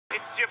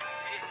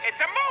It's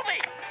a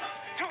movie.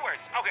 2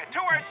 words. Okay, 2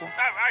 words. All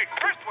right,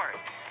 first word.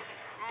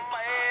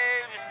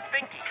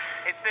 Stinky.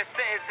 It's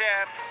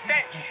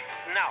stench.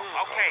 No.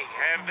 Okay.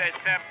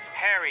 It's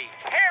Harry.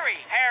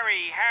 Harry.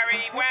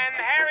 When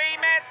Harry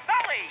met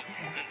Sully.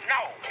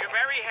 No. You're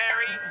very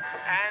hairy,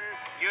 and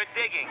you're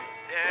digging.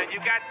 You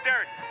got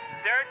dirt.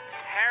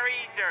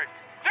 Harry, dirt.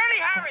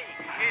 Dirty Harry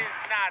is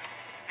not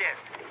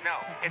this. No.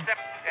 It's a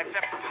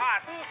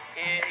pot.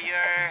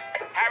 You're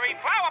Harry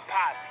Flower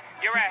Pot.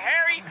 You're a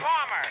hairy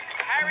farmer.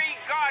 Harry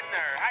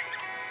Gardner.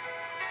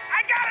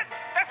 I got it.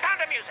 The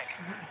Sound of Music.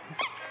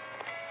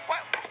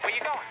 Where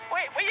you going?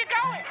 Wait, where you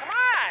going? Come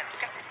on.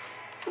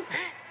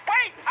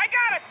 Wait, I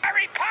got it.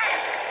 Harry Potter.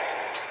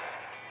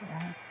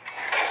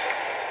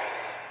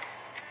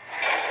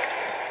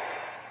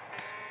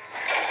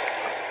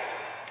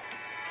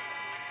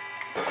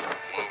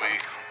 Movie,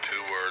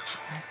 2 words.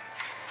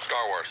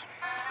 Star Wars.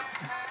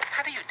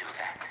 How do you do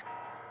that?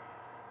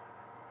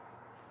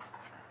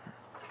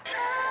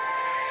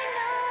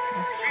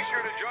 Be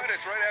sure to join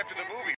us right after the movie.